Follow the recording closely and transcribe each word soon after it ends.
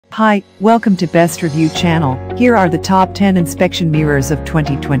Hi, welcome to Best Review channel. Here are the top 10 inspection mirrors of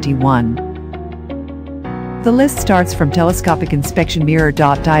 2021. The list starts from Telescopic Inspection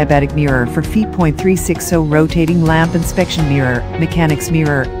Mirror.Diabetic mirror for feet. 360 rotating lamp inspection mirror, mechanics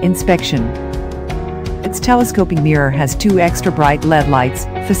mirror, inspection. Its telescoping mirror has two extra bright LED lights,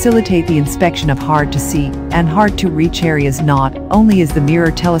 facilitate the inspection of hard to see and hard to reach areas. Not only is the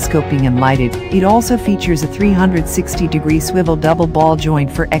mirror telescoping and lighted, it also features a 360-degree swivel double ball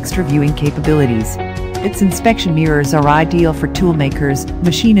joint for extra viewing capabilities. Its inspection mirrors are ideal for toolmakers,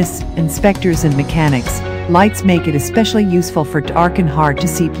 machinists, inspectors and mechanics. Lights make it especially useful for dark and hard to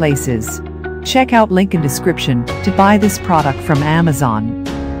see places. Check out link in description to buy this product from Amazon.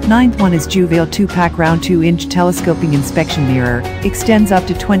 Ninth one is Juvale 2-pack round 2-inch telescoping inspection mirror, extends up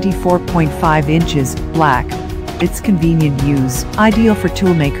to 24.5 inches, black. It's convenient use, ideal for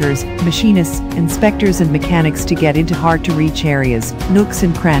toolmakers, machinists, inspectors and mechanics to get into hard-to-reach areas, nooks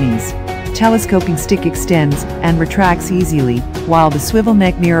and crannies. Telescoping stick extends and retracts easily, while the swivel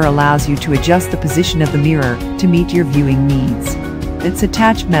neck mirror allows you to adjust the position of the mirror to meet your viewing needs. Its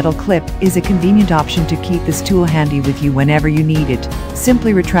attached metal clip is a convenient option to keep this tool handy with you whenever you need it.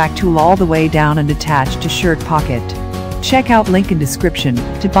 Simply retract tool all the way down and attach to shirt pocket. Check out link in description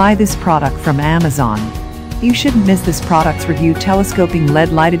to buy this product from Amazon. You shouldn't miss this product's review. Telescoping LED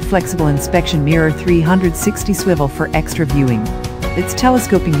lighted flexible inspection mirror 360 swivel for extra viewing. Its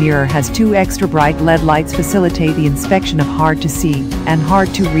telescoping mirror has two extra bright LED lights facilitate the inspection of hard to see and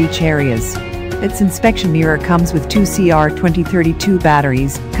hard to reach areas. Its inspection mirror comes with two CR2032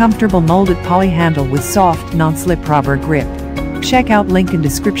 batteries, comfortable molded poly handle with soft, non-slip rubber grip. Check out link in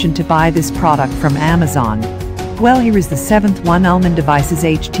description to buy this product from Amazon. Well, here is the seventh one. Ullman Devices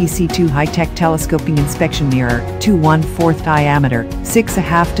HTC2 high-tech telescoping inspection mirror, 2/1/4 diameter,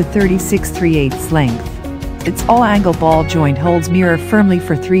 6.5 to 36/3/8 length. Its all-angle ball joint holds mirror firmly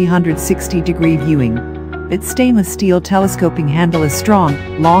for 360-degree viewing. Its stainless steel telescoping handle is strong,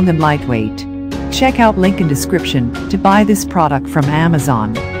 long and lightweight. Check out link in description to buy this product from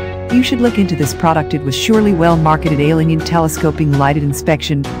Amazon. You should look into this product. It was surely well marketed. Ailenyun telescoping lighted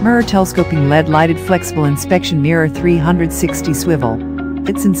inspection mirror, telescoping LED lighted flexible inspection mirror 360 swivel.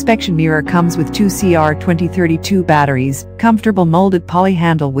 Its inspection mirror comes with two CR2032 batteries, comfortable molded poly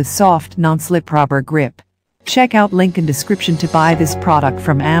handle with soft non-slip rubber grip. Check out link in description to buy this product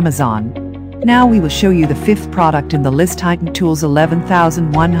from Amazon. Now we will show you the fifth product in the list. Titan Tools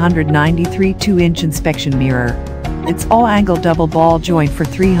 11193 2-inch inspection mirror. Its all-angle double ball joint for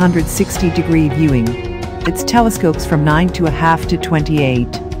 360-degree viewing. Its telescopes from 9 to 1/2 to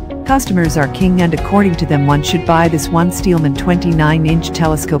 28. Customers are king, and according to them one should buy this one. Steelman 29-inch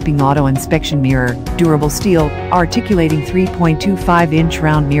telescoping auto inspection mirror, durable steel, articulating 3.25-inch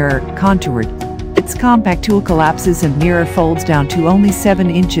round mirror, contoured. Its compact tool collapses and mirror folds down to only 7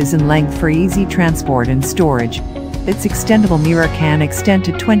 inches in length for easy transport and storage. Its extendable mirror can extend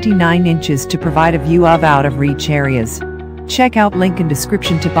to 29 inches to provide a view of out-of-reach areas. Check out link in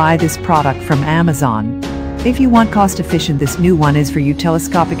description to buy this product from Amazon. If you want cost-efficient, this new one is for you.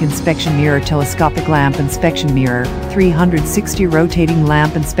 Telescopic inspection mirror, telescopic lamp inspection mirror, 360 rotating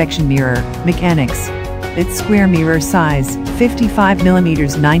lamp inspection mirror, mechanics. Its square mirror size, 55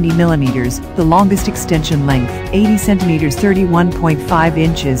 mm 90 mm, the longest extension length, 80 cm 31.5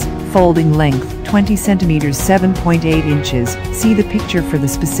 inches, folding length, 20 cm 7.8 inches, see the picture for the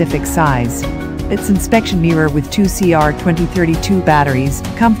specific size. Its inspection mirror with two CR2032 batteries,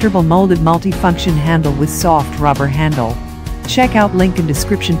 comfortable molded multifunction handle with soft rubber handle. Check out link in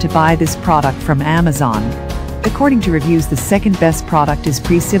description to buy this product from Amazon. According to reviews, the second best product is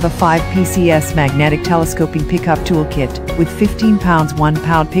Preciva 5 PCS magnetic telescoping pickup toolkit with 15 pounds 1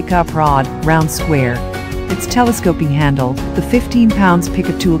 pound pickup rod, round square. Its telescoping handle, the 15 pounds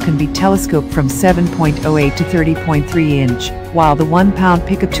pickup tool can be telescoped from 7.08 to 30.3 inch, while the 1 pound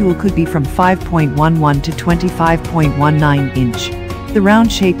pickup tool could be from 5.11 to 25.19 inch. The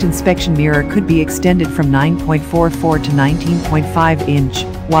round-shaped inspection mirror could be extended from 9.44 to 19.5 inch,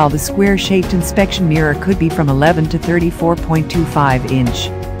 while the square-shaped inspection mirror could be from 11 to 34.25 inch.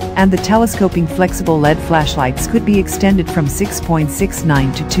 And the telescoping flexible LED flashlights could be extended from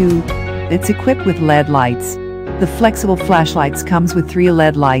 6.69 to 2. It's equipped with LED lights. The flexible flashlights comes with 3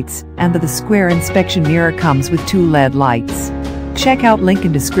 LED lights, and the square inspection mirror comes with 2 LED lights. Check out link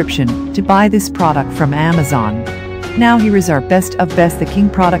in description to buy this product from Amazon. Now here is our best of best, the King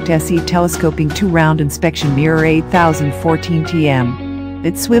Product SE telescoping 2-round inspection mirror 8014 TM.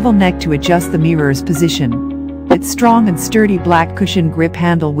 Its swivel neck to adjust the mirror's position. Its strong and sturdy black cushion grip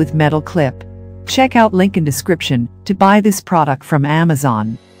handle with metal clip. Check out link in description to buy this product from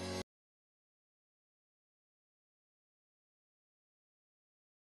Amazon.